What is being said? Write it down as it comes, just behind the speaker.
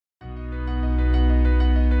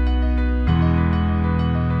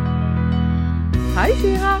היי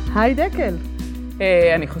שירה. היי דקל.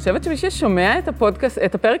 אני חושבת שמי ששומע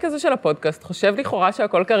את הפרק הזה של הפודקאסט, חושב לכאורה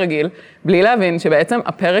שהכל כרגיל, בלי להבין שבעצם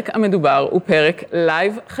הפרק המדובר הוא פרק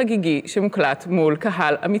לייב חגיגי שמוקלט מול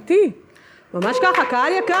קהל אמיתי. ממש ככה,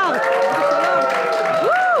 קהל יקר.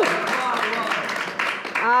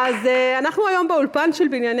 אז אנחנו היום באולפן של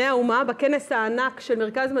בנייני האומה, בכנס הענק של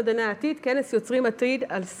מרכז מדעני העתיד, כנס יוצרים עתיד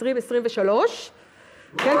על 2023.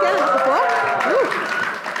 כן, אנחנו פה.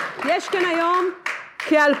 יש כאן היום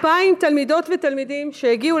כ2,000 תלמידות ותלמידים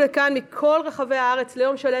שהגיעו לכאן מכל רחבי הארץ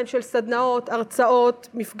ליום שלם של סדנאות, הרצאות,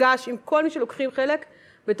 מפגש עם כל מי שלוקחים חלק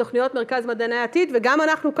בתוכניות מרכז מדעני העתיד, וגם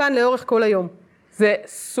אנחנו כאן לאורך כל היום. זה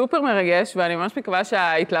סופר מרגש, ואני ממש מקווה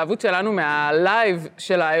שההתלהבות שלנו מהלייב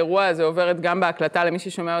של האירוע הזה עוברת גם בהקלטה למי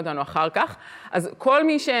ששומע אותנו אחר כך. אז כל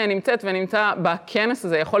מי שנמצאת ונמצא בכנס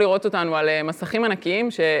הזה יכול לראות אותנו על מסכים ענקיים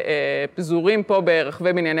שפזורים פה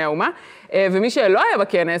ברחבי בנייני האומה, ומי שלא היה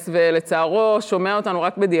בכנס ולצערו שומע אותנו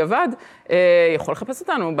רק בדיעבד, יכול לחפש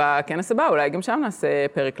אותנו בכנס הבא, אולי גם שם נעשה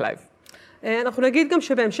פרק לייב. אנחנו נגיד גם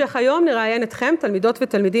שבהמשך היום נראיין אתכם, תלמידות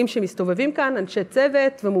ותלמידים שמסתובבים כאן, אנשי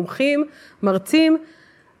צוות ומומחים, מרצים,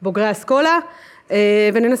 בוגרי אסכולה,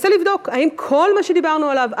 וננסה לבדוק האם כל מה שדיברנו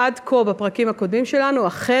עליו עד כה בפרקים הקודמים שלנו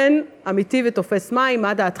אכן אמיתי ותופס מים,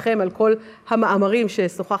 מה דעתכם על כל המאמרים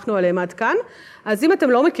ששוחחנו עליהם עד כאן. אז אם אתם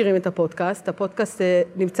לא מכירים את הפודקאסט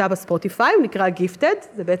נמצא בספוטיפיי, הוא נקרא גיפטד,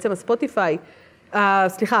 זה בעצם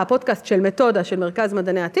הפודקאסט של מתודה של מרכז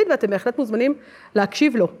מדעני העתיד, ואתם בהחלט מוזמנים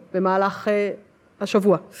להקשיב לו במהלך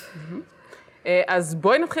השבוע. אז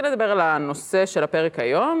בואי נתחיל לדבר על הנושא של הפרק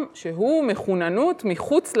היום, שהוא מחוננות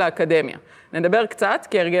מחוץ לאקדמיה. נדבר קצת,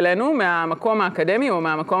 כהרגלנו, מהמקום האקדמי או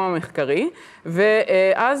מהמקום המחקרי,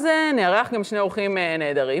 ואז נערך גם שני אורחים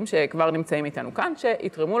נהדרים שכבר נמצאים איתנו כאן,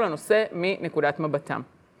 שיתרמו לנושא מנקודת מבטם.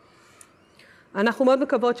 אנחנו מאוד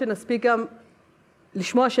מקוות שנספיק גם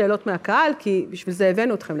לשמוע שאלות מהקהל, כי בשביל זה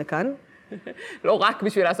הבאנו אתכם לכאן. לא רק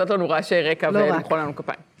בשביל לעשות לנו רעשי רקע ולמחוא לנו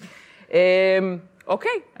כפיים.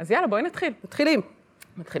 אוקיי, אז יאללה, בואי נתחיל.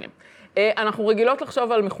 מתחילים. אנחנו רגילות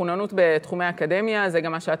לחשוב על מחוננות בתחומי האקדמיה, זה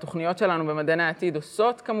גם מה שהתוכניות שלנו במדעני העתיד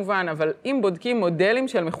עושות כמובן, אבל אם בודקים מודלים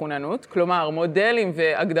של מחוננות, כלומר מודלים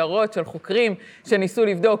והגדרות של חוקרים שניסו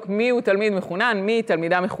לבדוק מי הוא תלמיד מחונן, מי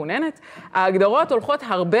תלמידה מחוננת, ההגדרות הולכות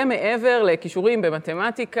הרבה מעבר לכישורים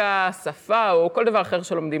במתמטיקה, שפה או כל דבר אחר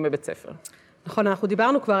שלומדים בבית ספר. נכון, אנחנו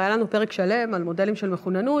דיברנו כבר, היה לנו פרק שלם על מודלים של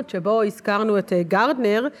מחוננות, שבו הזכרנו את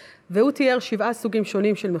גרטנר, והוא תיאר 7 סוגים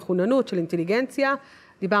שונים של מחוננות, של אינטליגנציה.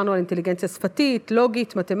 דיברנו על אינטליגנציה שפתית,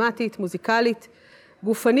 לוגית, מתמטית, מוזיקלית,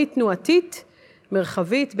 גופנית, תנועתית,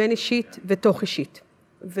 מרחבית, בין אישית ותוך אישית.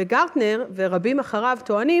 וגרטנר ורבים אחריו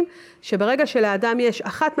טוענים שברגע שלאדם יש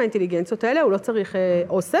אחת מהאינטליגנציות האלה, הוא לא צריך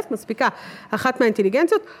אוסף, מספיקה אחת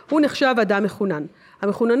מהאינטליגנציות, הוא נחשב אדם מחונן.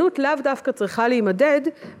 המחוננות לאו דווקא צריכה להימדד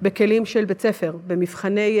בכלים של בית ספר,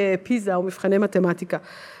 במבחני פיזה או מבחני מתמטיקה,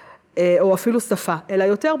 או אפילו שפה, אלא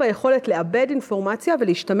יותר ביכולת לאבד אינפורמציה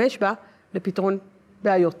ולהשתמש בה לפתרון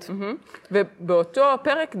בעיות. ובאותו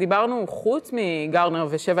פרק דיברנו, חוץ מגרטנר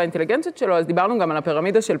ו7 האינטליגנציות שלו, אז דיברנו גם על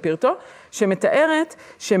הפירמידה של פירטו, שמתארת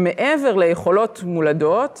שמעבר ליכולות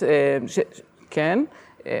מולדות, כן,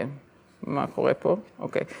 מה קורה פה?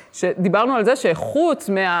 אוקיי. שדיברנו על זה שחוץ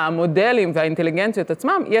מהמודלים והאינטליגנציות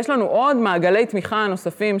עצמם, יש לנו עוד מעגלי תמיכה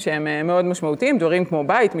נוספים שהם מאוד משמעותיים, דברים כמו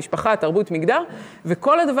בית, משפחה, תרבות, מגדר,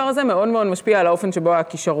 וכל הדבר הזה מאוד מאוד משפיע על האופן שבו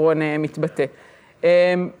הכישרון מתבטא.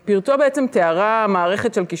 פירטו בעצם תיארה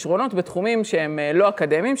מערכת של כישרונות בתחומים שהם לא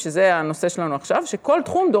אקדמיים, שזה הנושא שלנו עכשיו, שכל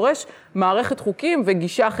תחום דורש מערכת חוקים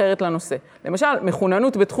וגישה אחרת לנושא. למשל,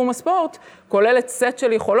 מחוננות בתחום הספורט כוללת סט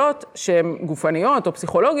של יכולות שהן גופניות או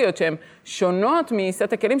פסיכולוגיות, שהן שונות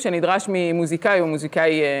מסט הכלים שנדרש ממוזיקאי או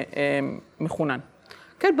מוזיקאי מחונן.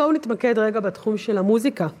 כן, בואו נתמקד רגע בתחום של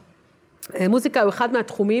המוזיקה. מוזיקה הוא אחד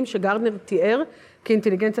מהתחומים שגרטנר תיאר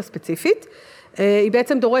כאינטליגנציה ספציפית. היא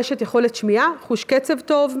בעצם דורשת יכולת שמיעה, חוש קצב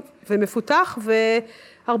טוב ומפותח,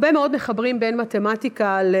 והרבה מאוד מחברים בין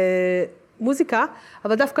מתמטיקה למוזיקה,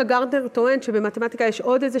 אבל דווקא גרטנר טוען שבמתמטיקה יש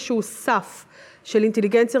עוד איזשהו סף של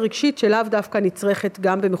אינטליגנציה רגשית, שלאו דווקא נצרכת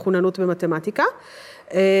גם במחוננות במתמטיקה.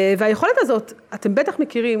 והיכולת הזאת, אתם בטח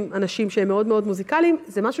מכירים אנשים שהם מאוד מאוד מוזיקליים,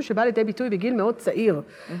 זה משהו שבא לידי ביטוי בגיל מאוד צעיר.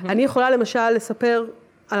 אני יכולה למשל לספר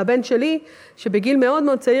על הבן שלי, שבגיל מאוד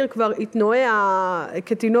מאוד צעיר כבר התנועה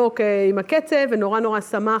כתינוק עם הקצב, ונורא נורא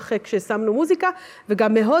שמח כששמנו מוזיקה,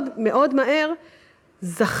 וגם מאוד מאוד מהר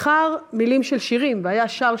זכר מילים של שירים, והיה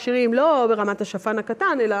שר שירים לא ברמת השפן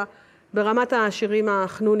הקטן, אלא ברמת השירים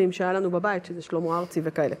החנונים שהיה לנו בבית, שזה שלמה ארצי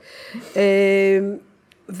וכאלה.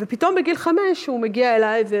 ופתאום בגיל 5 הוא מגיע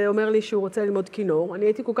אליי ואומר לי שהוא רוצה ללמוד כינור. אני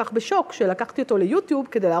הייתי כל כך בשוק שלקחתי אותו ליוטיוב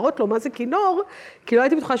כדי להראות לו מה זה כינור, כי לא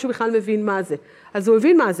הייתי בטוחה שהוא בכלל מבין מה זה. אז הוא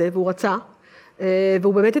הבין מה זה והוא רצה,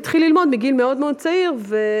 והוא באמת התחיל ללמוד מגיל מאוד מאוד צעיר,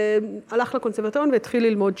 והלך לקונסרבטוריון והתחיל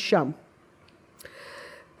ללמוד שם.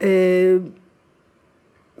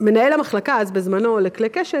 מנהל המחלקה אז בזמנו לכלי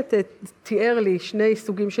קשת תיאר לי שני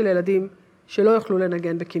סוגים של ילדים שלא יוכלו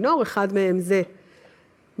לנגן בכינור, אחד מהם זה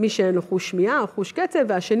מי שאין לו חוש שמיעה או חוש קצב,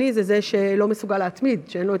 והשני זה שלא מסוגל להתמיד,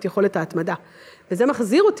 שאין לו את יכולת ההתמדה. וזה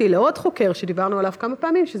מחזיר אותי לעוד חוקר שדיברנו עליו כמה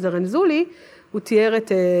פעמים, שזה רנזולי, הוא תיאר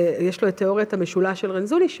יש לו את תיאוריית המשולש של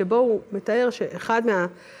רנזולי, שבו הוא מתאר שאחד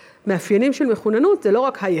מהמאפיינים של מחוננות זה לא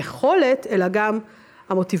רק היכולת, אלא גם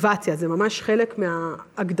המוטיבציה, זה ממש חלק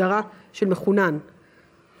מההגדרה של מחונן.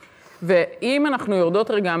 ואם אנחנו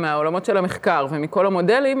יורדות רגע מהעולמות של המחקר ומכל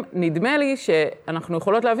המודלים, נדמה לי שאנחנו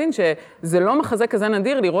יכולות להבין שזה לא מחזה כזה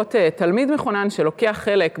נדיר לראות תלמיד מחונן שלוקח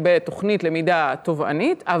חלק בתוכנית למידה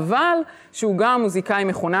תובענית, אבל שהוא גם מוזיקאי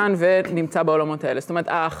מחונן ונמצא בעולמות האלה. זאת אומרת,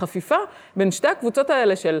 החפיפה בין שתי הקבוצות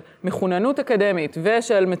האלה של מחוננות אקדמית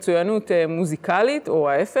ושל מצוינות מוזיקלית, או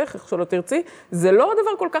ההפך, איך שלא תרצי, זה לא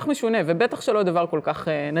דבר כל כך משונה, ובטח שלא דבר כל כך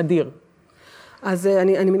נדיר. אז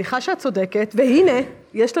אני מניחה שאת צודקת, והנה,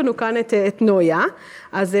 יש לנו כאן את נויה,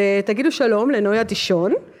 אז תגידו שלום לנויה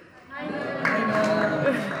דישון.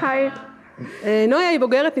 היי. נויה היא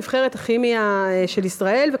בוגרת נבחרת הכימיה של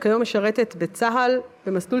ישראל, וכיום משרתת בצה"ל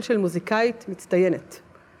במסלול של מוזיקאית מצטיינת.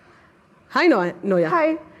 היי נויה.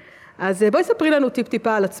 היי. אז בואי ספרי לנו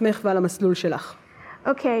טיפה על עצמך ועל המסלול שלך.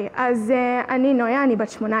 אוקיי, אז אני נויה, אני בת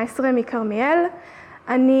 18 מכרמיאל.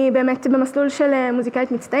 אני באמת במסלול של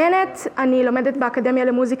מוזיקאית מצטיינת, אני לומדת באקדמיה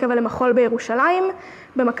למוזיקה ולמחול בירושלים,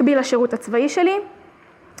 במקביל לשירות הצבאי שלי.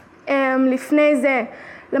 לפני זה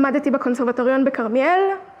למדתי בקונסרבטוריון בכרמיאל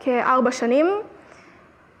כ4 שנים,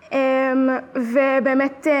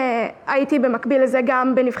 ובאמת הייתי במקביל לזה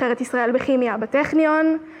גם בנבחרת ישראל בכימיה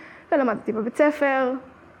בטכניון, ולמדתי בבית ספר.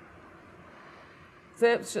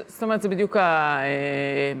 זאת אומרת, זה בדיוק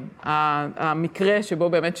המקרה שבו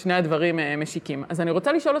באמת שני הדברים משיקים. אז אני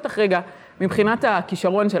רוצה לשאול אותך רגע, מבחינת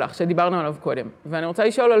הכישרון שלך, שדיברנו עליו קודם, ואני רוצה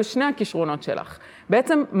לשאול על שני הכישרונות שלך.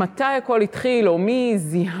 בעצם, מתי הכל התחיל, או מי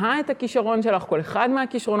זיהה את הכישרון שלך, כל אחד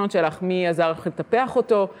מהכישרונות שלך, מי עזר לך לטפח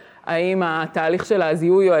אותו, האם התהליך של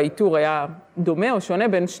הזיהוי או האיתור היה דומה או שונה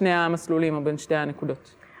בין שני המסלולים או בין שתי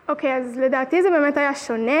הנקודות? אוקיי, אז לדעתי זה באמת היה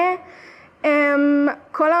שונה.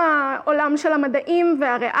 כל העולם של המדעים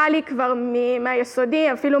והריאלי כבר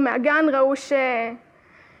מהיסודי, אפילו מהגן, ראו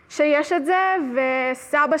שיש את זה,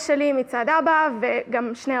 וסבא שלי מצד אבא,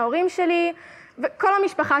 וגם שני ההורים שלי, וכל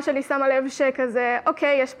המשפחה שלי שמה לב שכזה,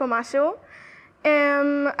 אוקיי, יש פה משהו.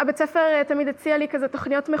 הבית ספר תמיד הציע לי כזה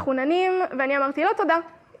תוכניות מחוננים, ואני אמרתי, לא תודה,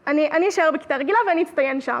 אני אשאר בכיתה רגילה ואני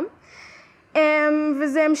אצטיין שם.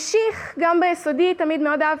 וזה המשיך גם ביסודי, תמיד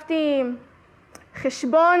מאוד אהבתי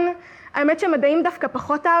חשבון, האמת שמדעים דווקא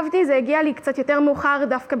פחות אהבתי, זה הגיע לי קצת יותר מאוחר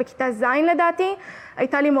דווקא בכיתה ז' לדעתי.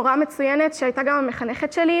 הייתה לי מורה מצוינת שהייתה גם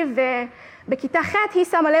המחנכת שלי, ובכיתה ח' היא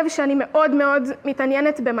שמה לב שאני מאוד מאוד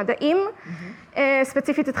מתעניינת במדעים.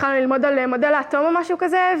 ספציפית התחלנו ללמוד על מודל האטום או משהו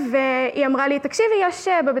כזה, והיא אמרה לי, תקשיבי, יש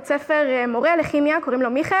בבית ספר מורה לכימיה, קוראים לו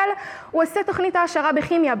מיכאל, הוא עושה תוכנית העשרה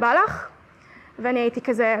בכימיה, בא לך? ואני הייתי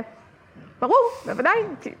כזה, ברור, בוודאי.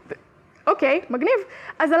 אוקיי, מגניב.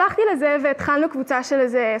 אז הלכתי לזה והתחלנו קבוצה של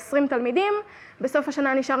איזה 20 תלמידים, בסוף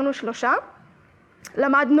השנה נשארנו 3.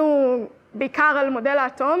 למדנו בעיקר על מודל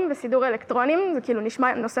האטום וסידור אלקטרונים, זה כאילו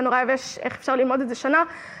נשמע נושא נורא יבש, איך אפשר ללמוד את זה שנה,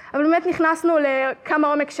 אבל באמת נכנסנו לכמה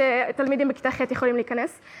עומק שתלמידים בכיתה ח' יכולים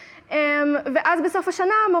להיכנס. ואז בסוף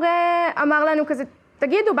השנה המורה אמר לנו כזה,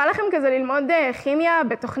 תגידו, בא לכם כזה ללמוד כימיה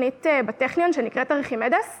בתוכנית בטכניון שנקראת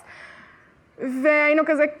ארכימדס? והיינו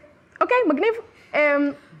כזה, אוקיי, מגניב.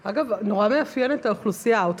 אגב, נורא מאפיין את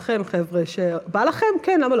האוכלוסייה, אתכם חבר'ה, שבא לכם?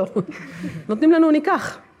 כן, למה לא? נותנים לנו,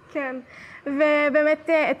 ניקח. כן, ובאמת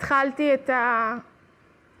התחלתי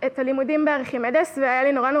את הלימודים בארכימדס, והיה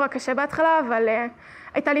לי נורא קשה בהתחלה, אבל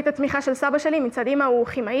הייתה לי את התמיכה של סבא שלי, מצד אמא הוא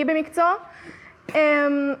כימאי במקצוע,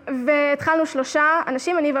 והתחלנו 3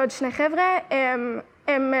 אנשים, אני ועוד 2 חבר'ה,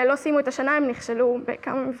 הם לא סיימו את השנה, הם נכשלו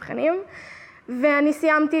בכמה מבחנים, ואני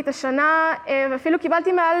סיימתי את השנה, ואפילו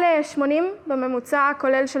קיבלתי מעל 80 בממוצע,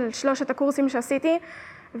 כולל של 3 הקורסים שעשיתי,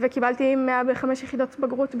 וקיבלתי 105 יחידות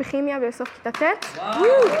בגרות בכימיה בסוף כיתה ט'.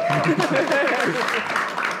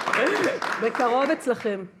 בקרוב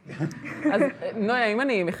אצלכם. אז נויה, אם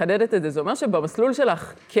אני מחדדת את זה, זה אומר שבמסלול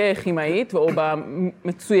שלך ככימאית, או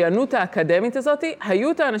במצוינות האקדמית הזאת,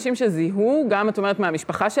 היו את האנשים שזיהו, גם את אומרת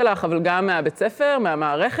מהמשפחה שלך, אבל גם מהבית ספר,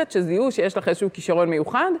 מהמערכת, שזיהו שיש לך איזשהו כישרון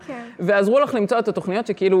מיוחד, כן. ועזרו לך למצוא את התוכניות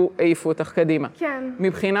שכאילו העיפו אותך קדימה. כן.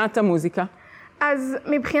 מבחינת המוזיקה? אז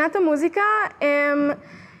מבחינת המוזיקה,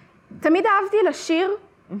 תמיד אהבתי לשיר,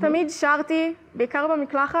 תמיד שרתי, בעיקר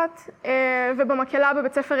במקלחת ובמקהלה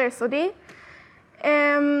בבית ספר היסודי.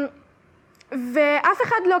 ואף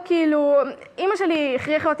אחד לא כאילו, אמא שלי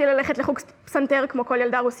הכריחה אותי ללכת לחוג פסנתר כמו כל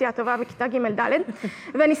ילדה רוסיה טובה בכיתה ג' ד',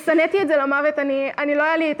 ואני שנאתי את זה למוות, אני לא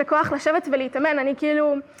היה לי את הכוח לשבת ולהתאמן, אני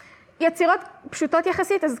כאילו, יצירות פשוטות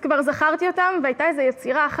יחסית, אז כבר זכרתי אותן, והייתה איזו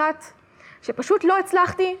יצירה אחת שפשוט לא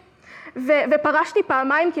הצלחתי, ופרשתי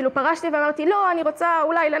פעמיים, כאילו פרשתי ואמרתי, לא, אני רוצה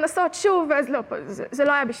אולי לנסות שוב, ואז לא, זה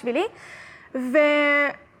לא היה בשבילי,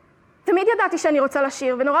 ותמיד ידעתי שאני רוצה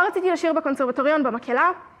לשיר, ונורא רציתי לשיר בקונסרבטוריון,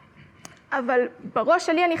 במקהלה, אבל בראש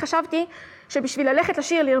שלי אני חשבתי שבשביל ללכת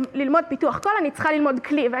לשיר, ללמוד פיתוח קול, אני צריכה ללמוד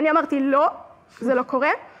כלי, ואני אמרתי, לא, זה לא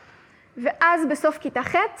קורה. ואז בסוף כיתה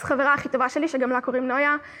ח', חברה הכי טובה שלי, שגם לה קוראים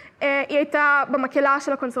ונויה, היא הייתה במקהלה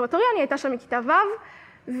של הקונסרבטוריון, היא הייתה שם מכיתה ו',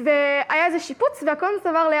 והיה איזה שיפוץ, והקונס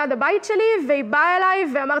עבר ליד הבית שלי, והיא באה אליי,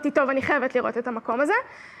 ואמרתי, טוב, אני חייבת לראות את המקום הזה.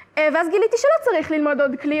 ואז גיליתי שלא צריך ללמוד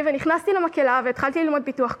עוד כלי, ונכנסתי למקהלה, והתחלתי ללמוד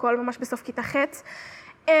פיתוח קול, ממש בסוף כיתה ח'.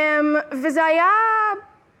 וזה היה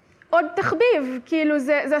עוד תחביב, כאילו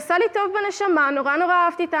זה עשה לי טוב בנשמה, נורא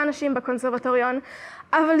אהבתי את האנשים בקונסרבטוריון,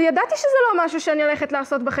 אבל ידעתי שזה לא משהו שאני הולכת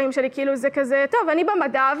לעשות בחיים שלי, כאילו זה כזה, טוב, אני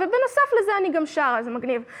במדע, ובנוסף לזה אני גם שרה, זה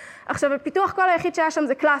מגניב. עכשיו, הפיתוח קול היחיד שהיה שם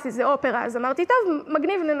זה קלאסי, זה אופרה, אז אמרתי, טוב,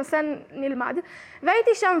 מגניב, ננסה, נלמד.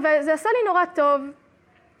 והייתי שם, וזה עשה לי נורא טוב.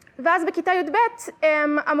 ואז בכיתה י"ב,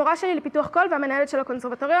 המורה שלי לפיתוח קול והמנהלת של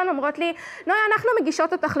הקונסרבטוריון אומרות לי, נויה, אנחנו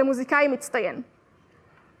מגישות אותך למוזיקאי מצטיין.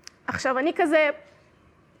 עכשיו, אני כזה,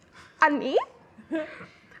 אני?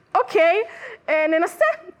 אוקיי, ננסה.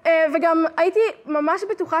 וגם הייתי ממש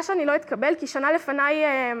בטוחה שאני לא אתקבל, כי שנה לפניי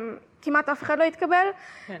כמעט אף אחד לא התקבל.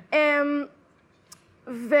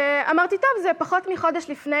 ואמרתי, טוב, זה פחות מחודש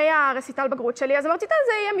לפני הרסיטל בגרות שלי, אז אמרתי, טוב,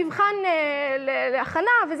 זה יהיה מבחן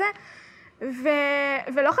להכנה וזה.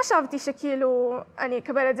 ולא חשבתי שכאילו אני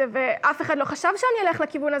אקבל את זה, ואף אחד לא חשב שאני אלך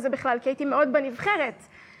לכיוון הזה בכלל, כי הייתי מאוד בנבחרת.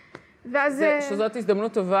 שזאת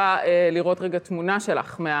הזדמנות טובה לראות רגע תמונה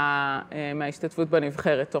שלך מההשתתפות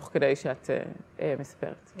בנבחרת, תוך כדי שאת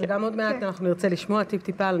מספרת. וגם עוד מעט אנחנו נרצה לשמוע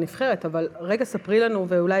טיפה על הנבחרת, אבל רגע ספרי לנו,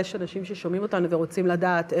 ואולי יש אנשים ששומעים אותנו ורוצים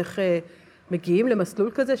לדעת איך מגיעים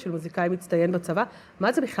למסלול כזה של מוזיקאי מצטיין בצבא.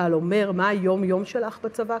 מה זה בכלל אומר? מה היום-יום שלך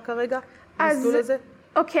בצבא כרגע? המסלול הזה?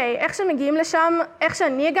 אוקיי, איך שמגיעים לשם, איך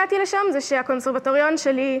שאני הגעתי לשם, זה שהקונסרבטוריון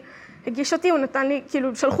שלי הגיש אותי, הוא נתן לי,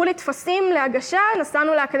 כאילו, שלחו לי תפסים להגשה,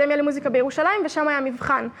 נסענו לאקדמיה למוזיקה בירושלים, ושם היה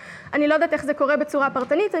מבחן. אני לא יודעת איך זה קורה בצורה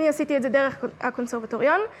פרטנית, אני עשיתי את זה דרך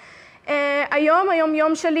הקונסרבטוריון.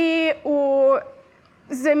 היום שלי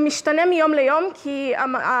זה משתנה מיום ליום, כי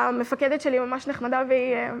המפקדת שלי ממש נחמדה,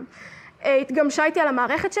 והיא התגמשה איתי על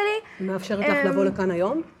המערכת שלי. מאפשרת לך לבוא לכאן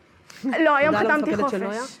היום? לא, היום חתמתי חופש.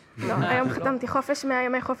 לא, היום חתמתי חופש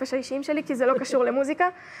מהימי חופש האישיים שלי, כי זה לא קשור למוזיקה.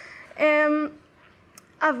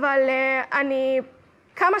 אבל אני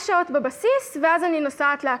כמה שעות בבסיס, ואז אני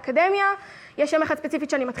נוסעת לאקדמיה. יש יום אחד ספציפית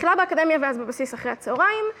שאני מתחילה באקדמיה, ואז בבסיס אחרי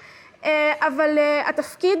הצהריים. אבל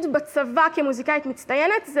התפקיד בצבא כמוזיקאית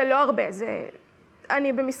מצטיינת זה לא הרבה.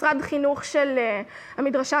 אני במשרד חינוך של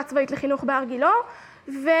המדרשה הצבאית לחינוך בהר גילה,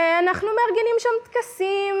 ואנחנו מארגנים שם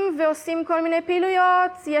טקסים ועושים כל מיני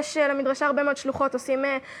פעילויות. יש למדרשה הרבה מאוד שלוחות, עושים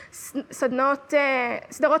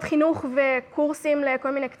סדרות חינוך וקורסים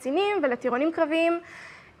לכל מיני קצינים ולטירונים קרביים.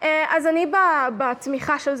 אז אני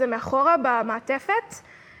בתמיכה של זה מאחורה, במעטפת,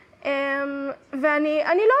 ואני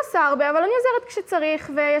לא עושה הרבה, אבל אני עוזרת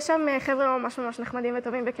כשצריך, ויש שם חבר'ה ממש ממש נחמדים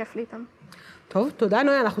וטובים וכיף לי איתם. טוב, תודה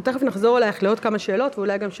נויה, אנחנו תכף נחזור אלייך לעוד כמה שאלות,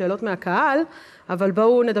 ואולי גם שאלות מהקהל, אבל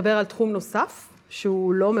בואו נדבר על תחום נוסף,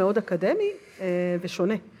 שהוא לא מאוד אקדמי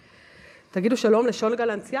ושונה. תגידו שלום לשון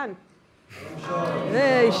גאלנציאן.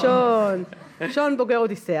 היי, שון. שון בוגר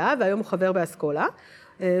אודיסאה, והיום הוא חבר באסכולה,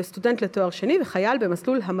 סטודנט לתואר שני וחייל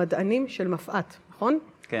במסלול המדענים של מפעת, נכון?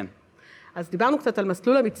 כן. אז דיברנו קצת על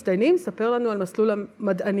מסלול המצטיינים, ספר לנו על מסלול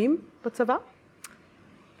המדענים בצבא.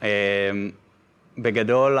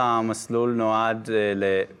 בגדול המסלול נועד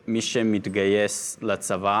למי שמתגייס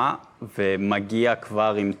לצבא ומגיע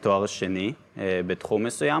כבר עם תואר שני בתחום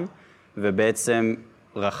מסוים, ובעצם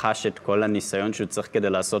רכש את כל הניסיון שהוא צריך כדי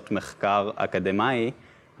לעשות מחקר אקדמאי,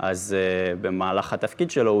 אז במהלך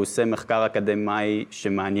התפקיד שלו הוא עושה מחקר אקדמאי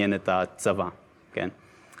שמעניין את הצבא, כן?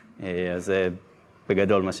 אז זה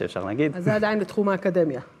בגדול מה שאפשר להגיד. אז זה עדיין בתחום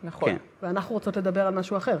האקדמיה. נכון. כן. ואנחנו רוצות לדבר על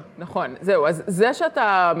משהו אחר. נכון, זהו. אז זה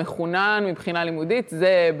שאתה מחונן מבחינה לימודית,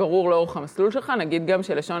 זה ברור לאורך המסלול שלך. נגיד גם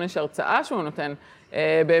שלשון יש הרצאה שהוא נותן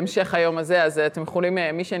בהמשך היום הזה, אז אתם יכולים,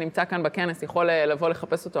 מי שנמצא כאן בכנס יכול לבוא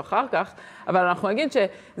לחפש אותו אחר כך, אבל אנחנו נגיד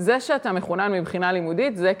שזה שאתה מחונן מבחינה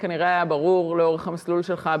לימודית, זה כנראה היה ברור לאורך המסלול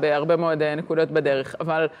שלך בהרבה מאוד נקודות בדרך.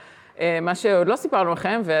 אבל מה שעוד לא סיפרנו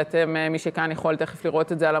לכם, ואתם, מי שכאן יכול תכף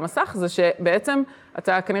לראות את זה על המסך, זה שבעצם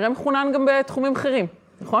אתה כנראה מחונן גם בתחומים אחרים,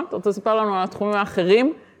 נכון? אתה רוצה לספר לנו על התחומים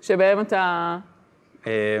האחרים שבהם אתה...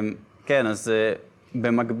 כן, כן, אז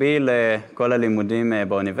במקביל לכל הלימודים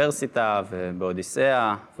באוניברסיטה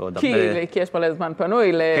ובאודיסאה ועוד הרבה... כי יש פה זמן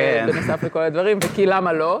פנוי, בנוסף לכל הדברים, וכי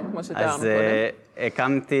למה לא, כמו שתיארנו קודם. אז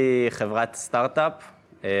הקמתי חברת סטארט-אפ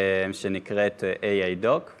שנקראת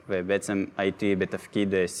AI-Doc, ובעצם הייתי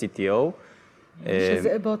בתפקיד CTO.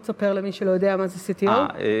 שזה, בוא תספר למי שלא יודע מה זה CTO.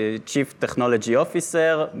 Chief Technology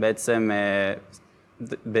Officer, בעצם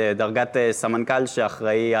בדרגת סמנכ"ל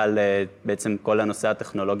שאחראי על בעצם כל הנושא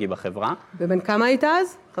הטכנולוגי בחברה. ובן כמה היית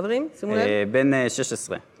אז, חברים? שימו לב. בן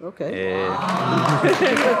 16. אוקיי.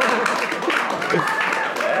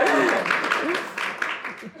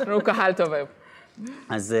 יש לנו קהל טוב היום.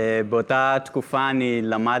 אז באותה תקופה אני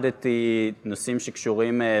למדתי נושאים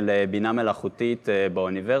שקשורים לבינה מלאכותית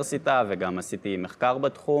באוניברסיטה, וגם עשיתי מחקר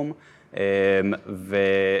בתחום,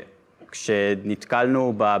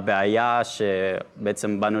 וכשנתקלנו בבעיה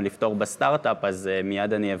שבעצם באנו לפתור בסטארט-אפ, אז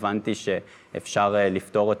מיד אני הבנתי שאפשר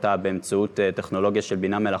לפתור אותה באמצעות טכנולוגיה של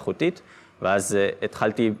בינה מלאכותית, ואז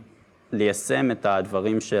התחלתי ליישם את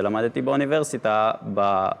הדברים שלמדתי באוניברסיטה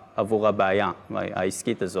עבור הבעיה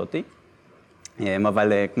העסקית הזאת.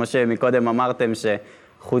 אבל כמו שמקודם אמרתם,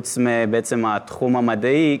 שחוץ מבעצם התחום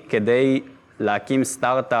המדעי, כדי להקים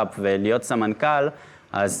סטארט-אפ ולהיות סמנכ"ל,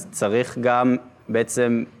 אז צריך גם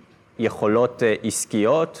יכולות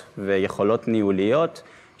עסקיות ויכולות ניהוליות,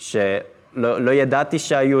 שלא ידעתי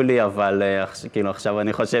שהיו לי, אבל כאילו עכשיו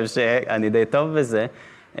אני חושב שאני די טוב בזה,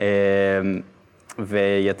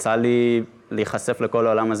 ויצא לי להיחשף לכל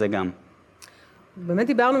העולם הזה גם. באמת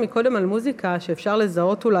דיברנו מקודם על מוזיקה, שאפשר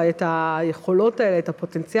לזהות אולי את היכולות האלה, את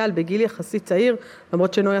הפוטנציאל בגיל יחסית צעיר,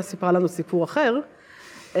 למרות שנויה סיפרה לנו סיפור אחר.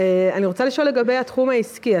 אני רוצה לשאול לגבי התחום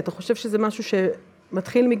העסקי, אתה חושב שזה משהו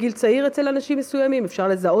שמתחיל מגיל צעיר אצל אנשים מסוימים? אפשר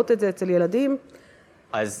לזהות את זה אצל ילדים?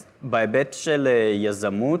 אז בהיבט של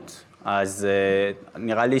יזמות, אז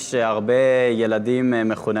נראה לי שהרבה ילדים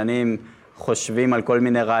מחוננים חושבים על כל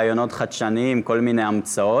מיני רעיונות חדשניים, כל מיני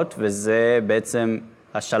המצאות, וזה בעצם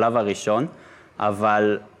השלב הראשון.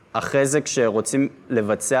 אבל אחרי זה כשרוצים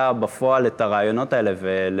לבצע בפועל את הרעיונות האלה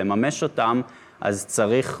ולממש אותם, אז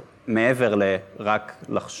צריך מעבר לרק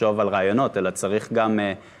לחשוב על רעיונות, אלא צריך גם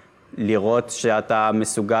לראות שאתה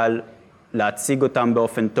מסוגל להציג אותם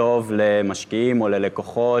באופן טוב למשקיעים או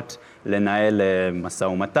ללקוחות, לנהל משא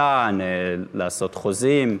ומתן, לעשות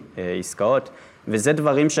חוזים, עסקאות, וזה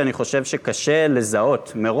דברים שאני חושב שקשה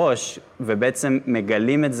לזהות מראש, ובעצם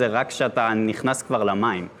מגלים את זה רק כשאתה נכנס כבר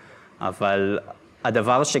למים. אבל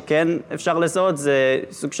הדבר שכן אפשר לזהות זה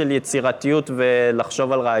סוג של יצירתיות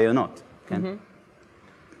ולחשוב על רעיונות. כן.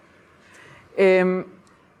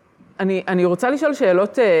 אני רוצה לשאול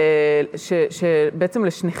שאלות שבעצם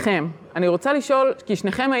לשניכם. אני רוצה לשאול, כי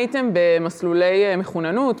שניכם הייתם במסלולי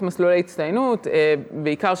מחוננות, מסלולי הצטיינות,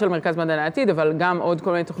 בעיקר של מרכז מדעי העתיד, אבל גם עוד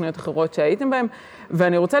כל מיני תוכניות אחרות שהייתם בהם,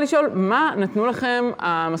 ואני רוצה לשאול, מה נתנו לכם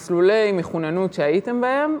המסלולי מחוננות שהייתם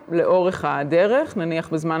בהם לאורך הדרך, נניח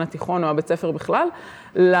בזמן התיכון או הבית ספר בכלל,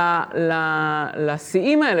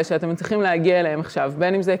 לשיאים האלה שאתם צריכים להגיע אליהם עכשיו,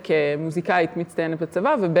 בין אם זה כמוזיקאית מצטיינת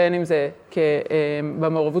בצבא, ובין אם זה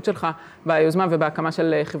במעורבות שלך ביוזמה ובהקמה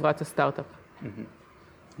של חברת הסטארט-אפ.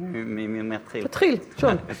 מי מתחיל? תתחיל,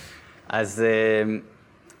 שון. אז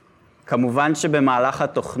כמובן שבמהלך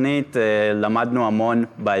התוכנית למדנו המון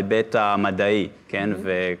בהיבט המדעי, כן?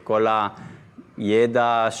 וכל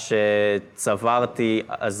הידע שצברתי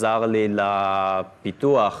עזר לי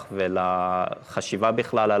לפיתוח ולחשיבה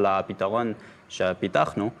בכלל על הפתרון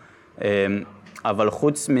שפיתחנו. אבל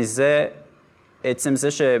חוץ מזה, עצם זה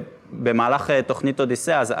שבמהלך תוכנית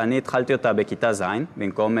אודיסאה, אז אני התחלתי אותה בכיתה ז',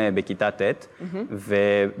 במקום בכיתה ט',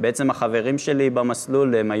 ובעצם החברים שלי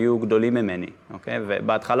במסלול הם היו גדולים ממני, אוקיי?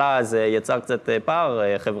 ובהתחלה זה יצר קצת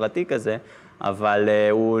פער חברתי כזה, אבל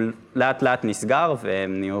הוא לאט לאט נסגר,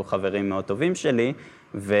 והם נהיו חברים מאוד טובים שלי,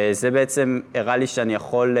 וזה בעצם הראה לי שאני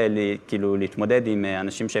יכול כאילו להתמודד עם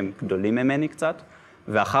אנשים שהם גדולים ממני קצת,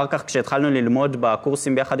 ואחר כך כשהתחלנו ללמוד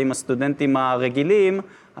בקורסים ביחד עם הסטודנטים הרגילים,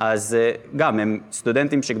 אז גם הם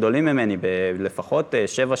סטודנטים שגדולים ממני בלפחות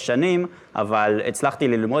 7 שנים, אבל הצלחתי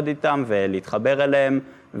ללמוד איתם ולהתחבר אליהם,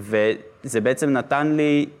 וזה בעצם נתן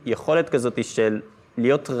לי יכולת כזאת של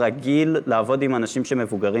להיות רגיל לעבוד עם אנשים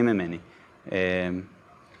שמבוגרים ממני.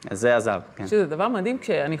 אז זה עזר, כן. שזה דבר מדהים,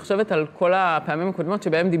 כשאני חושבת על כל הפעמים הקודמות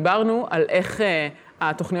שבהם דיברנו על איך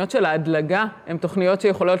התוכניות של ההדלגה הן תוכניות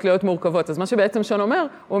שיכולות להיות מורכבות. אז מה שבעצם שון אומר,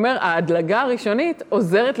 הוא אומר, ההדלגה הראשונית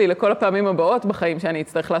עוזרת לי לכל הפעמים הבאות בחיים שאני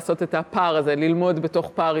אצטרך לעשות את הפער הזה, ללמוד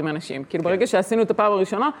בתוך פער עם אנשים. כאילו ברגע שעשינו את הפער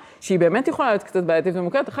הראשונה, שהיא באמת יכולה להיות קצת בעייתית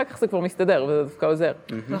ומוכרת, אחר כך זה כבר מסתדר וזה דווקא עוזר.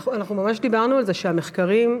 אנחנו ממש דיברנו על זה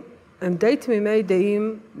שהמחקרים הם די תמימי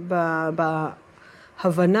דעים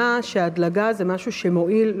הבנה שההדלגה זה משהו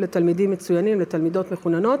שמועיל לתלמידים מצוינים, לתלמידות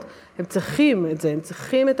מחוננות, הם צריכים את זה, הם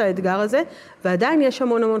צריכים את האתגר הזה, ועדיין יש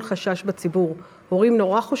המון חשש בציבור. הורים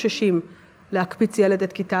נורא חוששים להקפיץ ילד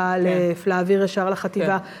את כיתה א', להעביר ישר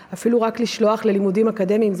לחטיבה, אפילו רק לשלוח ללימודים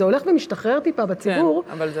אקדמיים, זה הולך ומשתחרר טיפה בציבור,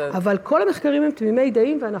 אבל כל המחקרים הם תמימי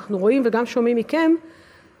דעים, ואנחנו רואים וגם שומעים מכם,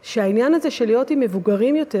 שהעניין הזה של להיות עם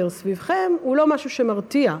מבוגרים יותר סביבכם, הוא לא משהו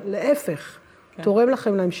שמרתיע, להפך, תורם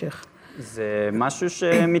לכם להמשך. זה משהו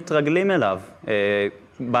שמתרגלים אליו.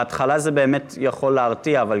 בהתחלה זה באמת יכול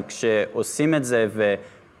להרתיע, אבל כשעושים את זה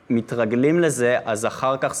ומתרגלים לזה, אז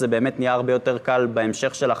אחר כך זה באמת נהיה הרבה יותר קל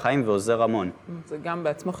בהמשך של החיים ועוזר המון. זה גם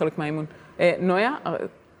בעצמו חלק מהאימון. נויה?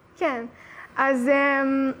 כן, אז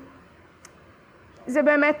זה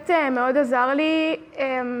באמת מאוד עזר לי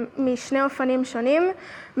משני אופנים שונים.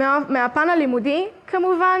 מהפן הלימודי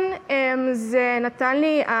כמובן, זה נתן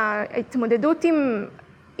לי ההתמודדות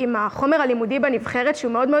עם החומר הלימודי בנבחרת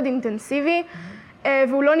שהוא מאוד אינטנסיבי,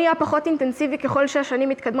 והוא לא נהיה פחות אינטנסיבי ככל שהשנים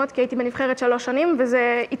מתקדמות, כי הייתי בנבחרת 3 שנים,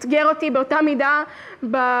 וזה אתגר אותי באותה מידה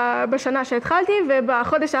בשנה שהתחלתי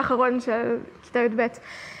ובחודש האחרון של כיתה י"ב.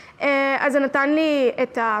 אז זה נתן לי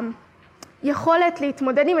את היכולת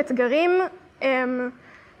להתמודד עם אתגרים,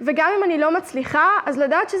 וגם אם אני לא מצליחה, אז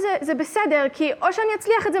לדעת שזה בסדר, כי או שאני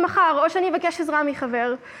אצליח את זה מחר, או שאני אבקש עזרה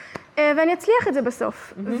מחבר, ואני אצליח את זה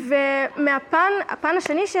בסוף. הפן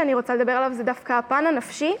השני שאני רוצה לדבר עליו זה דווקא הפן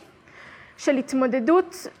הנפשי, של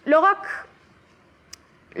התמודדות לא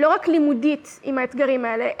רק לימודית עם האתגרים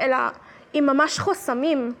האלה, אלא עם ממש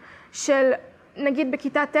חוסמים של, נגיד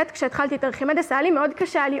בכיתה ט' כשהתחלתי את ארכימדס, היה לי מאוד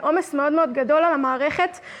קשה, היה לי עומס מאוד גדול על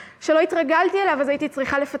המערכת, שלא התרגלתי אליו, אז הייתי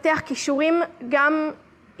צריכה לפתח כישורים גם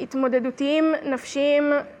התמודדותיים,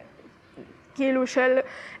 נפשיים, כאילו של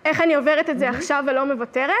איך אני עוברת את זה עכשיו ולא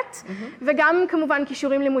מוותרת, וגם כמובן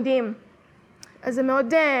כישורים לימודיים. אז זה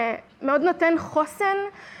מאוד נותן חוסן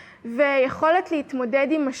ויכולת להתמודד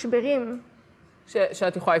עם משברים.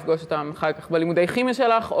 שאת יכולה לפגוש אותם אחר כך בלימודי כימיה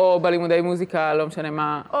שלך, או בלימודי מוזיקה, לא משנה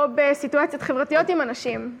מה. או בסיטואציות חברתיות עם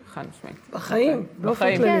אנשים. חד משמעית. בחיים,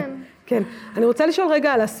 בחיים. כן. אני רוצה לשאול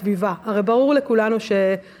רגע על הסביבה. הרי ברור לכולנו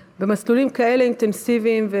שבמסלולים כאלה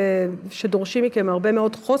אינטנסיביים ושדורשים מכם הרבה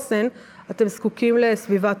מאוד חוסן, אתם זקוקים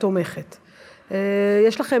לסביבה תומכת.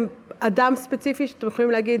 יש לכם אדם ספציפי שאתם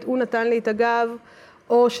יכולים להגיד, הוא נתן לי את הגב,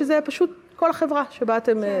 או שזה פשוט כל החברה שבה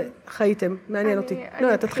אתם חייתם. מעניין אותי.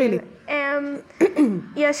 נויה, תתחילי.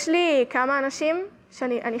 יש לי כמה אנשים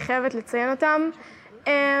שאני חייבת לציין אותם.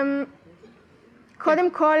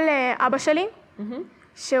 קודם כל, אבא שלי,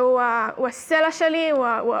 שהוא הסלע שלי, הוא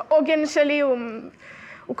העוגן שלי,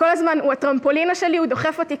 הוא כל הזמן, הוא הטרמפולינה שלי, הוא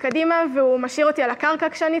דוחף אותי קדימה והוא משאיר אותי על הקרקע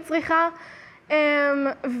כשאני צריכה.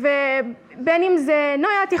 ובין אם זה,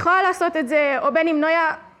 נויה, את יכולה לעשות את זה, או בין אם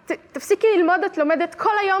נויה, תפסיקי ללמוד, את לומדת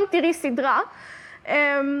כל היום, תראי סדרה.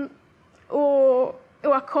 הוא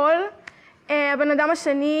הכל. הבן אדם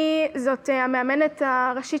השני זאת המאמנת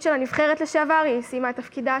הראשית של הנבחרת לשעבר, היא סיימה את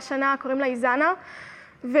תפקידה השנה, קוראים לה איזנה,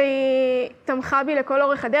 והיא תמכה בי לכל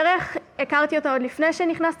אורך הדרך. הכרתי אותה עוד לפני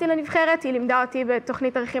שנכנסתי לנבחרת, היא לימדה אותי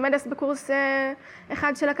בתוכנית ארכימדס בקורס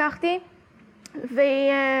אחד שלקחתי,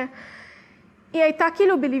 היא הייתה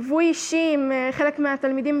כאילו בליווי אישי עם חלק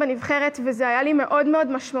מהתלמידים בנבחרת, וזה היה לי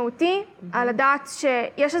מאוד משמעותי, על הדעת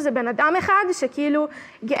שיש איזה בן אדם אחד שכאילו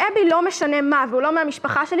גאה בי לא משנה מה, והוא לא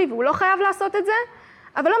מהמשפחה שלי והוא לא חייב לעשות את זה,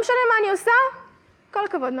 אבל לא משנה מה אני עושה, כל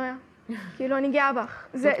הכבוד נויה. כאילו אני גאה בך.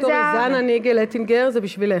 דוקטור איזנה ניגל אטינגר, זה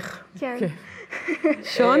בשבילך. כן.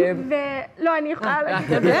 שון? לא, אני יכולה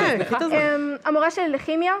להגיד. המורה שלי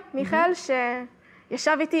לכימיה, מיכאל,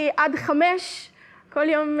 שישב איתי עד 5, כל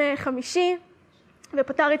יום חמישי,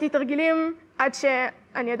 ופתר איתי תרגילים עד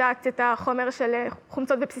שאני יודעת את החומר של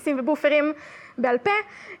חומצות ובסיסים ובופרים בעל פה,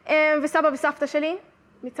 וסבא וסבתא שלי,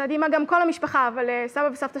 מצד אמא, גם כל המשפחה, אבל סבא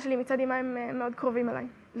וסבתא שלי מצד אמא הם מאוד קרובים אליי,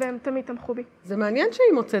 והם תמיד תמכו בי. זה מעניין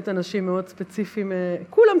שהיא מוצאת אנשים מאוד ספציפיים,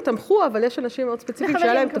 כולם תמכו, אבל יש אנשים מאוד ספציפיים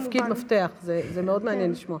שהיה להם תפקיד מפתח, זה מאוד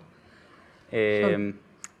מעניין לשמוע.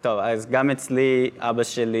 טוב, אז גם אצלי אבא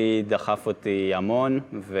שלי דחף אותי המון,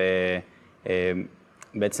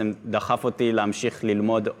 בעצם דחף אותי להמשיך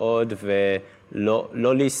ללמוד עוד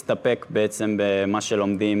ולא להסתפק בעצם במה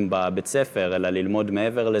שלומדים בבית ספר, אלא ללמוד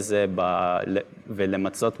מעבר לזה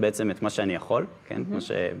ולמצות בעצם את מה שאני יכול, כן? כמו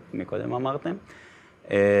שמקודם אמרתם.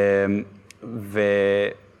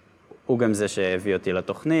 והוא גם זה שהביא אותי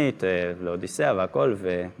לתוכנית, לאודיסאה והכל,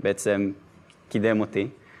 ובעצם קידם אותי.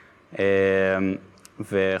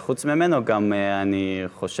 וחוץ ממנו גם אני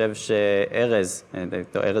חושב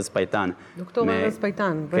ארז פייטן. דוקטור ארז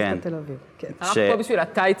פייטן, באוניברסיטת תל אביב. אנחנו פה בשביל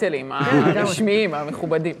הטייטלים הרשמיים,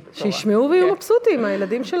 המכובדים. שישמעו ויהיו מבסוטים,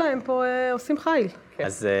 הילדים שלהם פה עושים חיל.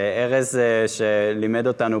 אז ארז שלימד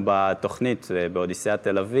אותנו בתוכנית באודיסיית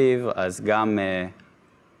תל אביב, אז גם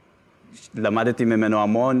למדתי ממנו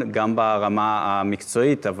המון, גם ברמה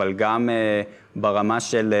המקצועית, אבל גם ברמה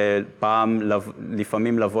של פעם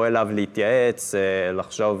לפעמים לבוא אליו להתייעץ,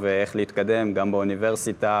 לחשוב איך להתקדם, גם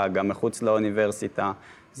באוניברסיטה, גם מחוץ לאוניברסיטה,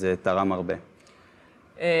 זה תרם הרבה.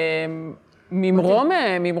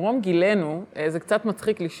 ממרום גילנו, זה קצת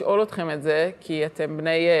מצחיק לשאול אתכם את זה, כי אתם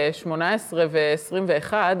בני 18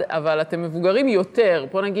 ו-21, אבל אתם מבוגרים יותר,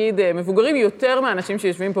 פה נגיד, מבוגרים יותר מהאנשים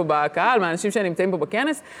שיושבים פה בקהל, מהאנשים שנמצאים פה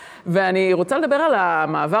בכנס, ואני רוצה לדבר על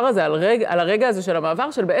המעבר הזה, על הרגע הזה של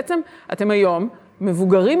המעבר, של בעצם אתם היום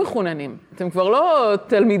מבוגרים מחוננים. אתם כבר לא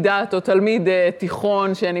תלמידת או תלמיד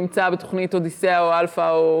תיכון שנמצא בתוכנית אודיסאה או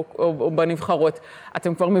אלפא או בנבחרות.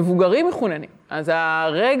 אתם כבר מבוגרים מחוננים. אז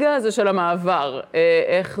הרגע הזה של המעבר,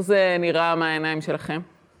 איך זה נראה מהעיניים שלכם?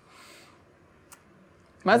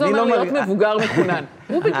 מה זה אומר להיות מבוגר מחונן?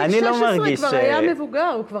 הוא בגיל 16 כבר היה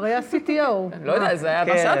מבוגר, הוא כבר היה CTO. אני לא יודע, זה היה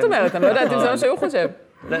מה שאת אומרת, אני לא יודעת אם זה מה שהוא חושב.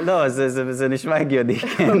 לא, זה נשמע הגיוני,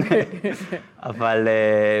 כן. אבל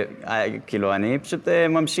כאילו, אני פשוט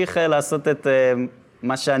ממשיך לעשות את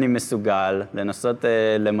מה שאני מסוגל, לנסות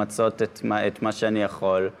למצות את מה שאני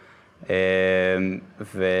יכול,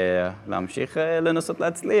 ולהמשיך לנסות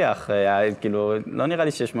להצליח. כאילו, לא נראה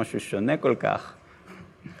לי שיש משהו שונה כל כך.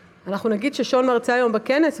 אנחנו נגיד ששון מרצה היום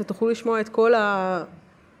בכנס, ותוכלו לשמוע את כל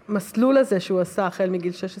המסלול הזה שהוא עשה החל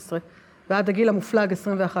מגיל 16. ועד הגיל המופלג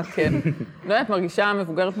 21. כן. לא, את מרגישה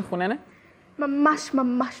מבוגרת מחוננת? ממש,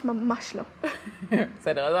 ממש, ממש לא.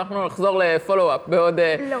 בסדר, אז אנחנו נחזור לפולו-אפ בעוד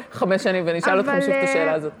 5 שנים ונשאל אתכם שוב את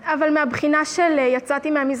השאלה הזאת. אבל מהבחינה של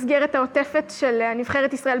יצאתי מהמסגרת העוטפת של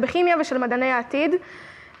נבחרת ישראל בכימיה ושל מדעני העתיד,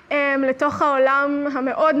 לתוך העולם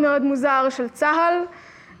המאוד מאוד מוזר של צה"ל.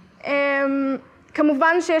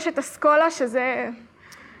 כמובן שיש את אסכולה שזה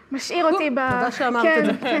משאיר אותי תודה שאמרת את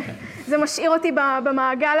זה. זה משאיר אותי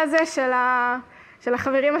במעגל הזה של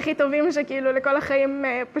החברים הכי טובים שכאילו לכל החיים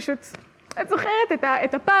פשוט, את זוכרת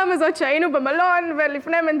את הפעם הזאת שהיינו במלון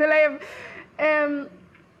ולפני מנדלייב,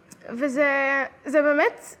 וזה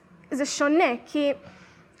באמת, זה שונה, כי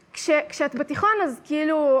כשאת בתיכון אז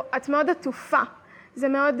כאילו את מאוד עטופה, זה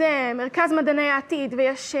מאוד מרכז מדעני העתיד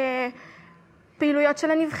ויש פעילויות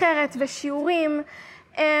של הנבחרת ושיעורים,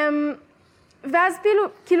 ואז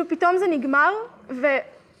כאילו פתאום זה נגמר,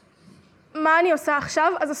 ומה אני עושה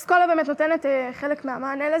עכשיו? אז אסכולה באמת נותנת חלק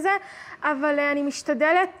מהמענה לזה, אבל אני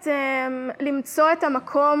משתדלת למצוא את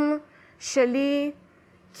המקום שלי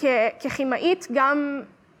ככימאית, גם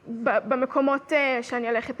במקומות שאני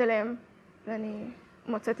הולכת אליהם, ואני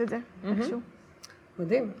מוצאת את זה איכשהו.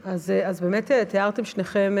 מדהים. אז באמת תיארתם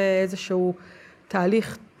שניכם איזשהו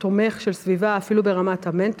תהליך תומך של סביבה, אפילו ברמת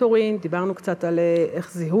המנטורינג, דיברנו קצת על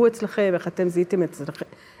איך זיהו אצלכם, איך אתם זיהיתם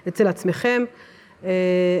אצל עצמכם,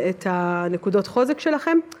 את הנקודות חוזק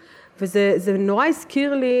שלכם, וזה נורא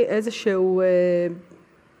הזכיר לי איזושהי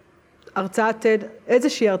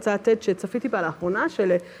הרצאת TED שצפיתי בה לאחרונה,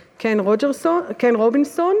 של קן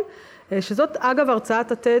רובינסון, שזאת אגב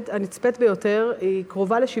הרצאת ה-TED הנצפית ביותר, היא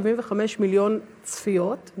קרובה ל-75 מיליון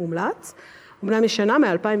צפיות, מומלץ, אומנם משנה,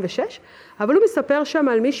 מ-2006, אבל הוא מספר שם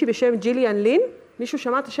על מישהי בשם ג'יליאן לין. מישהו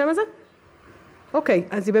שמע את השם הזה? אוקיי,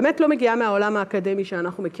 אז היא באמת לא מגיעה מהעולם האקדמי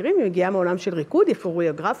שאנחנו מכירים, היא מגיעה מהעולם של ריקוד, היא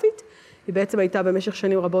כוריאוגרפית. היא בעצם הייתה במשך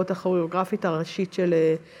שנים רבות הכוריאוגרפית הראשית של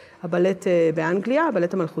הבלט באנגליה,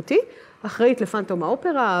 הבלט המלכותי, אחראית לפנטום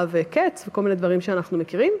האופרה וקץ וכל מיני דברים שאנחנו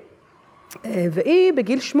מכירים. והיא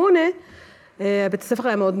בגיל 8, בית הספר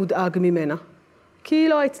היה מאוד מודאג ממנה. כי היא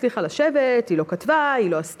לא הצליחה לשבת, היא לא כתבה,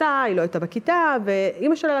 היא לא עשתה, היא לא הייתה בכיתה,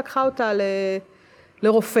 ואמא שלה לקחה אותה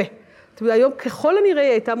לרופא. היום ככל הנראה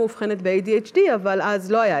היא הייתה מאובחנת ב-ADHD, אבל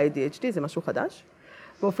אז לא היה ADHD, זה משהו חדש,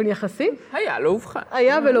 באופן יחסי. היה, לא הובחן.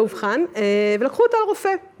 היה ולא הובחן, ולקחו אותה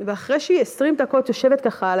לרופא. ואחרי שהיא 20 דקות יושבת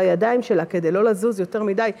ככה על הידיים שלה, כדי לא לזוז יותר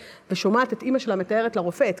מדי, ושומעת את אמא שלה מתארת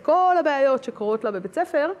לרופא את כל הבעיות שקורות לה בבית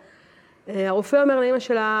ספר, הרופא אומר לאמא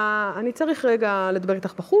שלה, אני צריך רגע לדבר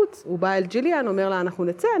איתך בחוץ, הוא בא אל ג'יליאן, אומר לה, אנחנו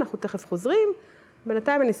נצא, אנחנו תכף חוזרים,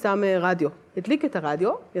 בינתיים אני שם רדיו. הדליק את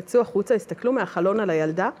הרדיו, יצאו החוצה, הסתכלו מהחלון על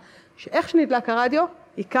הילדה, שאיך שנדלק הרדיו,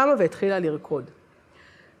 היא קמה והתחילה לרקוד.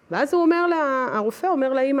 ואז הוא אומר לה, הרופא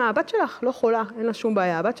אומר לה, אמא, הבת שלך לא חולה, אין לה שום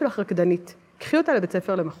בעיה, הבת שלך רקדנית, קחי אותה לבית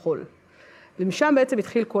ספר למחול. ומשם בעצם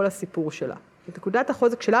התחיל כל הסיפור שלה. את נקודת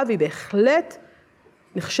החוזק שלה, והיא בהחלט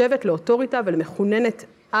נחשבת לאוטוריטה ולמחוננת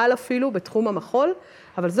על אפילו בתחום המחול,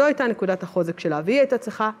 אבל זו הייתה נקודת החוזק שלה, והיא הייתה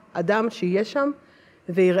צריכה אדם שיהיה שם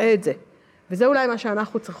ויראה את זה. וזה אולי מה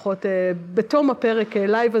שאנחנו צריכות, בתום הפרק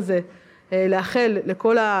לייב הזה, לאחל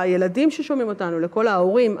לכל הילדים ששומעים אותנו, לכל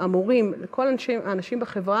ההורים, המורים, לכל האנשים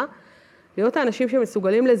בחברה, להיות האנשים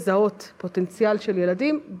שמסוגלים לזהות פוטנציאל של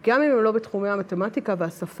ילדים, גם אם הם לא בתחומי המתמטיקה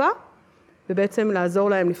והשפה, ובעצם לעזור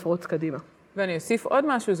להם לפרוץ קדימה. ואני אוסיף עוד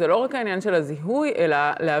משהו, זה לא רק העניין של הזיהוי, אלא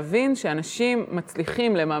להבין שאנשים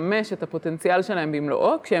מצליחים לממש את הפוטנציאל שלהם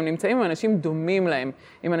במלואו, כשהם נמצאים עם אנשים דומים להם,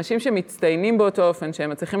 עם אנשים שמצטיינים באותו אופן, שהם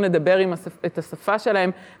מצליחים לדבר את השפה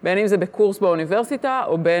שלהם, בין אם זה בקורס באוניברסיטה,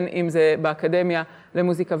 או בין אם זה באקדמיה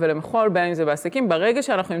למוזיקה ולמחול, בין אם זה בעסקים. ברגע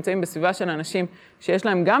שאנחנו נמצאים בסביבה של אנשים שיש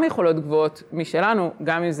להם גם יכולות גבוהות משלנו,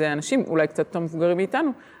 גם אם זה אנשים אולי קצת יותר מבוגרים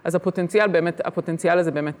מאיתנו, אז הפוטנציאל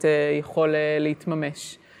הזה באמת יכול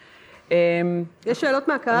להתממש. יש שאלות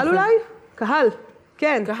מהקהל אולי? קהל,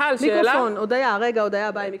 כן. קהל, שאלה? מיקרופון,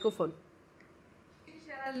 הודיה באה עם מיקרופון.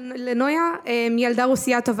 לנויה, ילדה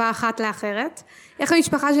רוסיה טובה אחת לאחרת. איך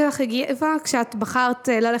המשפחה שלך הגיבה כשאת בחרת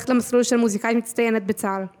ללכת למסלול של מוזיקאית מצטיינת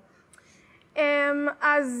בצה"ל?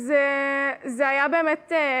 אז זה היה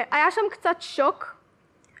באמת, היה שם קצת שוק.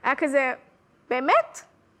 היה כזה, באמת?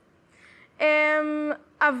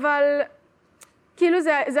 אבל כאילו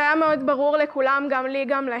זה היה מאוד ברור לכולם, גם לי,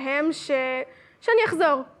 גם להם,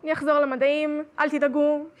 שאני אחזור למדעים, אל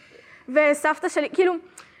תדאגו. וסבתא שלי, כאילו,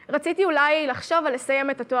 רציתי אולי לחשוב על לסיים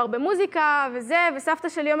את התואר במוזיקה וזה, וסבתא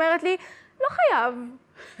שלי אומרת לי, לא חייב.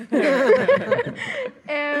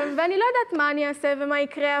 ואני לא יודעת מה אני אעשה ומה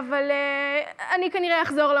יקרה, אבל אני כנראה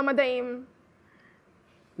אחזור למדעים.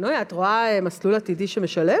 נויה, את רואה מסלול עתידי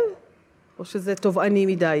שמשלב? או שזה תובעני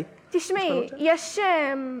מדי? תשמעי,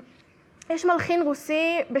 יש מלחין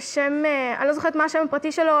רוסי בשם, אני לא זוכרת מה השם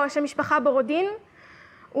הפרטי שלו, שם משפחה בורודין.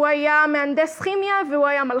 הוא היה מהנדס כימיה והוא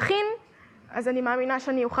היה מלחין, אז אני מאמינה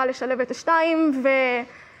שאני אוכל לשלב את השתיים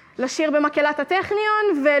ולשיר במקהלת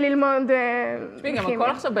הטכניון וללמוד כימיה. גם הכל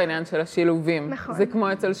עכשיו בעניין של השילובים. נכון. זה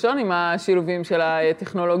כמו אצל שון עם השילובים של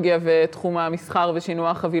הטכנולוגיה ותחום המסחר ושינוע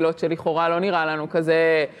החבילות שלכאורה לא נראה לנו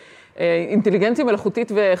כזה אינטליגנציה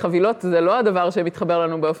מלאכותית וחבילות, זה לא הדבר שמתחבר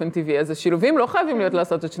לנו באופן טבעי. אז השילובים לא חייבים להיות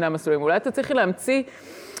לעשות את שני המסלולים. אולי אתה צריך להמציא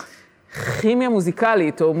כימיה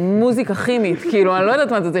מוזיקלית או מוזיקה כימית, כאילו, אני לא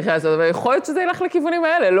יודעת מה אתה צריך לעשות, אבל יכול להיות שזה ילך לכיוונים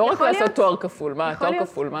האלה, לא רק לעשות תואר כפול. מה, תואר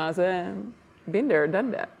כפול, מה זה? been there,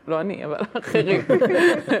 done that. לא אני, אבל אחרים.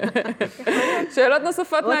 שאלות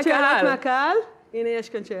נוספות מהקהל. עוד שאלות מהקהל? הנה, יש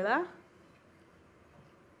כאן שאלה.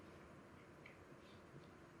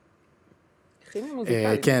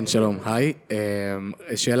 כן, שלום, היי.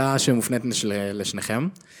 שאלה שמופנית לשניכם.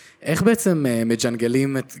 איך בעצם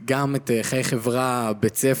מג'נגלים גם את חיי חברה,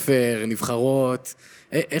 בית ספר, נבחרות?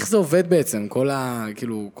 איך זה עובד בעצם,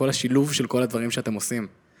 כל השילוב של כל הדברים שאתם עושים?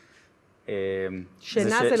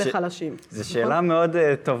 שינה זה לחלשים. זו שאלה מאוד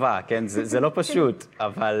טובה, כן? זה לא פשוט,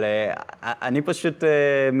 אבל אני פשוט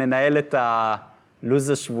מנהל את הלוז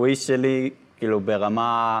השבועי שלי, כאילו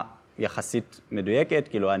ברמה יחסית מדויקת,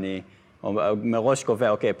 כאילו אני מראש קובע,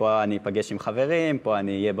 אוקיי, פה אני אפגש עם חברים, פה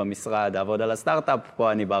אני אהיה במשרד, אעבוד על הסטארט-אפ,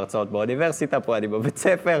 פה אני בהרצאות באוניברסיטה, פה אני בבית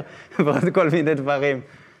ספר, ועוד כל מיני דברים.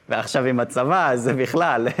 ועכשיו עם הצבא, זה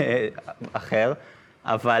בכלל אחר.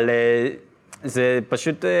 אבל זה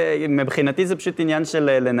פשוט, מבחינתי זה פשוט עניין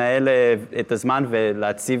של לנהל את הזמן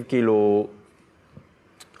ולהציב כאילו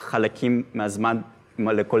חלקים מהזמן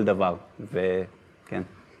לכל דבר, וכן.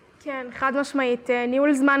 כן, חד משמעית.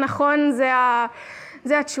 ניהול זמן נכון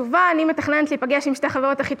זה התשובה. אני מתכננת להיפגש עם שתי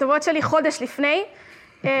חברות הכי טובות שלי חודש לפני,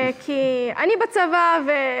 כי אני בצבא,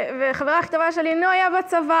 וחברה הכי טובה שלי נויה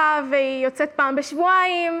בצבא, והיא יוצאת פעם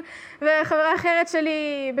בשבועיים, וחברה אחרת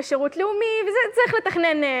שלי בשירות לאומי, וזה צריך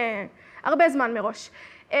לתכנן הרבה זמן מראש.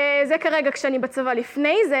 זה כרגע כשאני בצבא.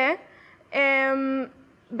 לפני זה,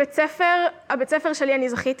 הבית ספר שלי אני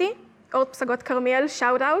זכיתי, אורט פסגות כרמיאל,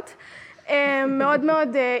 שאוט אאוט, מאוד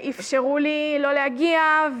מאוד אפשרו לי לא להגיע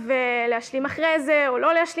ולהשלים אחרי זה, או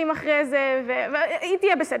לא להשלים אחרי זה, והיא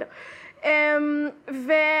תהיה בסדר.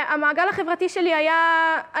 והמעגל החברתי שלי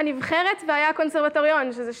היה הנבחרת והיה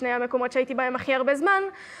הקונסרבטוריון, שזה שני המקומות שהייתי בהם הכי הרבה זמן,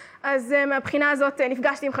 אז מהבחינה הזאת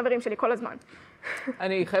נפגשתי עם חברים שלי כל הזמן.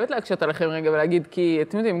 אני חייבת להקשות עליכם רגע ולהגיד, כי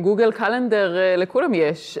אתם יודעים, גוגל קלנדר לכולם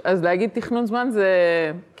יש, אז להגיד תכנון זמן זה,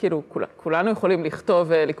 כאילו, כולנו יכולים לכתוב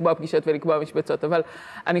ולקבוע פגישות ולקבוע משבצות, אבל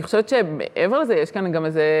אני חושבת שמעבר לזה יש כאן גם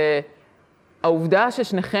איזה העובדה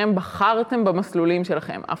ששניכם בחרתם במסלולים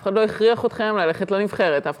שלכם. אף אחד לא הכריח אתכם ללכת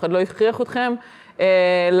לנבחרת, אף אחד לא הכריח אתכם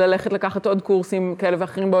ללכת לקחת עוד קורסים כאלה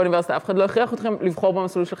ואחרים באוניברסיטה, אף אחד לא הכריח אתכם לבחור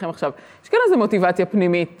במסלול שלכם עכשיו. יש כאן איזו מוטיבציה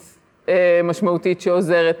פנימית משמעותית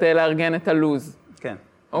שעוזרת לארגן את הלוז. כן.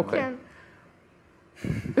 אוקיי.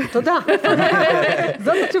 תודה.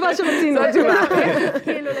 זאת התשובה שרצינו. זאת התשובה.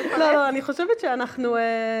 לא, אני חושבת שאנחנו...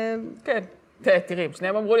 כן. תראי,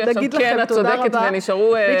 שניהם אמרו לי עכשיו, כן, את צודקת,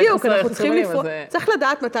 ונשארו 10 חסרים, צריך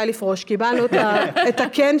לדעת מתי לפרוש, קיבלנו את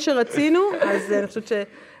הכן שרצינו, אז אני חושבת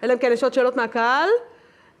שאלה כן, יש עוד שאלות מהקהל,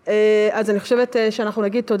 אז אני חושבת שאנחנו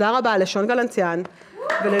נגיד תודה רבה לשון גאלנציאן,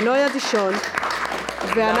 ולנויה דישון,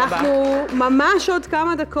 ואנחנו ממש עוד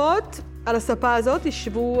כמה דקות על הספה הזאת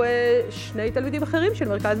ישבו שני תלמידים אחרים של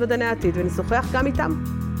מרכז מדעני העתיד, ונשוחח גם איתם.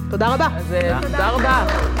 תודה רבה. אז תודה רבה.